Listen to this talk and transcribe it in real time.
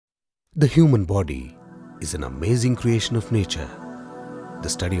The human body is an amazing creation of nature, the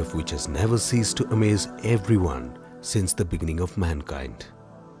study of which has never ceased to amaze everyone since the beginning of mankind.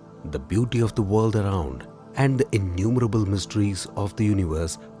 The beauty of the world around and the innumerable mysteries of the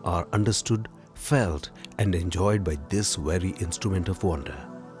universe are understood, felt, and enjoyed by this very instrument of wonder.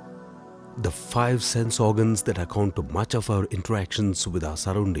 The 5 sense organs that account to much of our interactions with our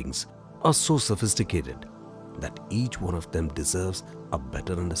surroundings are so sophisticated that each one of them deserves a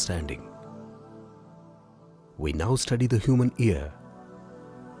better understanding. We now study the human ear.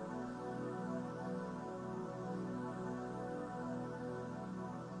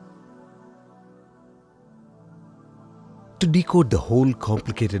 To decode the whole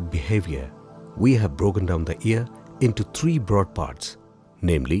complicated behavior, we have broken down the ear into 3 broad parts,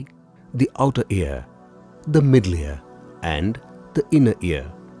 namely the outer ear, the middle ear, and the inner ear.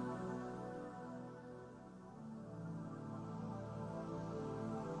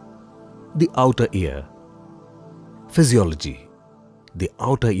 The outer ear. Physiology. The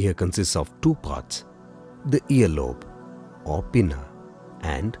outer ear consists of 2 parts, the earlobe or pinna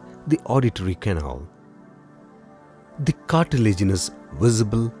and the auditory canal. The cartilaginous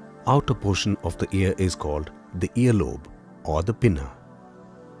visible outer portion of the ear is called the earlobe or the pinna.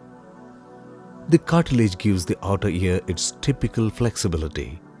 The cartilage gives the outer ear its typical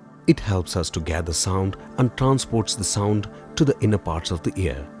flexibility. It helps us to gather sound and transports the sound to the inner parts of the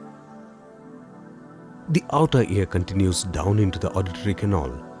ear. The outer ear continues down into the auditory canal.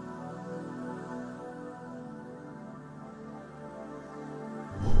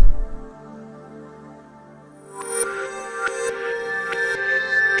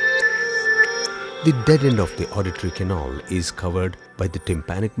 The dead end of the auditory canal is covered by the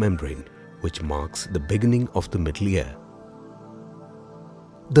tympanic membrane, which marks the beginning of the middle ear.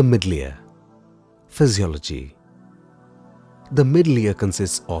 The middle ear. Physiology. The middle ear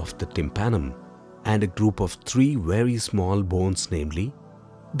consists of the tympanum and a group of 3 very small bones, namely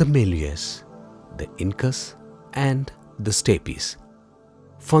the malleus, the incus, and the stapes.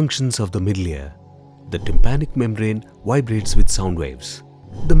 Functions of the middle ear. The tympanic membrane vibrates with sound waves.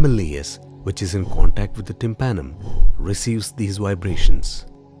 The malleus, which is in contact with the tympanum, receives these vibrations.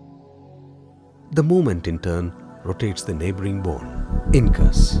 The movement in turn rotates the neighboring bone,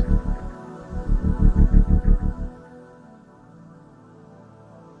 incus.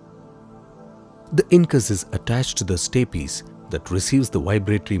 The incus is attached to the stapes that receives the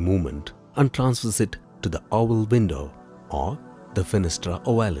vibratory movement and transfers it to the oval window or the fenestra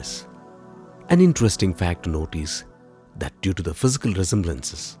ovalis. An interesting fact to note is that due to the physical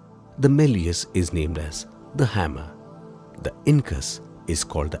resemblances, the malleus is named as the hammer, the incus is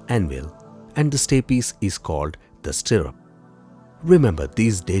called the anvil, and the stapes is called the stirrup. Remember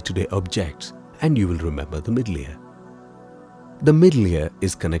these day-to-day objects and you will remember the middle ear. The middle ear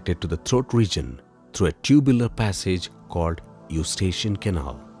is connected to the throat region through a tubular passage called eustachian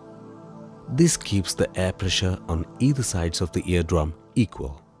canal. This keeps the air pressure on either sides of the eardrum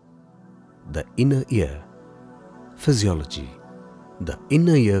equal. The inner ear. Physiology. The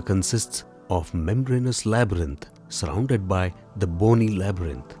inner ear consists of membranous labyrinth surrounded by the bony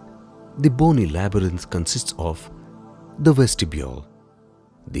labyrinth. The bony labyrinth consists of the vestibule,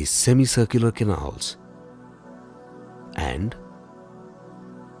 the semicircular canals, and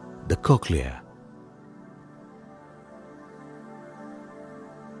the cochlea.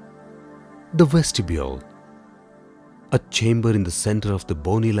 The vestibule, a chamber in the center of the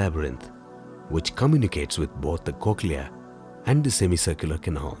bony labyrinth which communicates with both the cochlea and the semicircular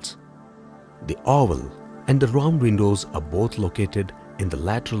canals. The oval and the round windows are both located in the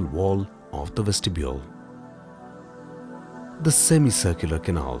lateral wall of the vestibule. The semicircular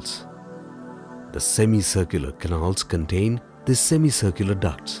canals. The semicircular canals contain the semicircular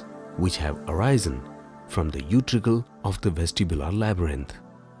ducts which have arisen from the utricle of the vestibular labyrinth.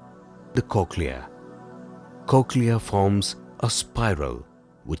 The cochlea. Cochlea forms a spiral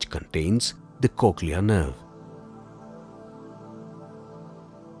which contains the cochlear nerve.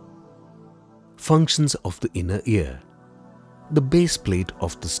 Functions of the inner ear. The base plate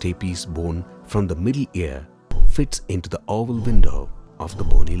of the stapes bone from the middle ear fits into the oval window of the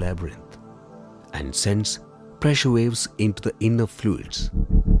bony labyrinth and sends pressure waves into the inner fluids.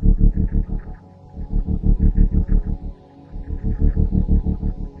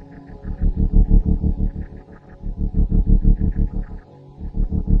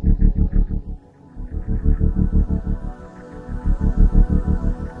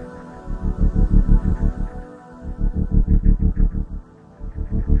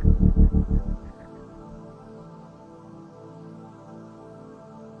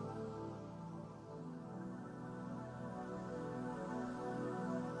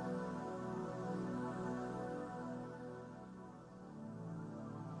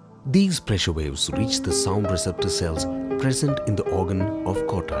 These pressure waves reach the sound receptor cells present in the organ of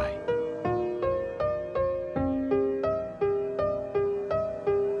corti.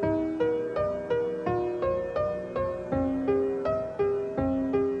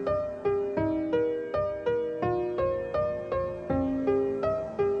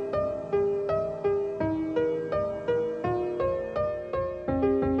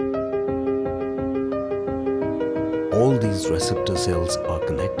 All these receptor cells are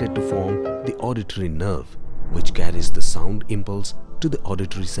connected to form the auditory nerve, which carries the sound impulse to the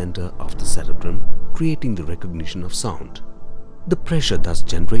auditory center of the cerebrum, creating the recognition of sound. The pressure thus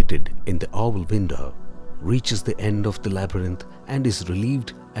generated in the oval window reaches the end of the labyrinth and is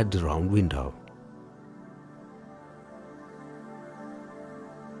relieved at the round window.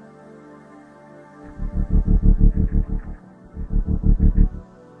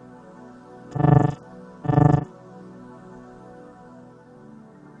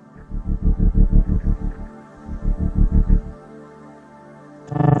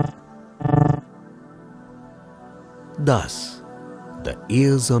 Thus, the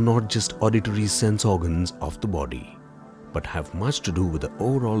ears are not just auditory sense organs of the body, but have much to do with the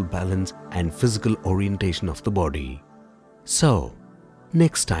overall balance and physical orientation of the body. So,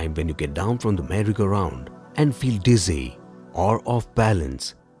 next time when you get down from the merry-go-round and feel dizzy or off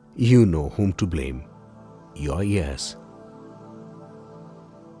balance, you know whom to blame: your ears.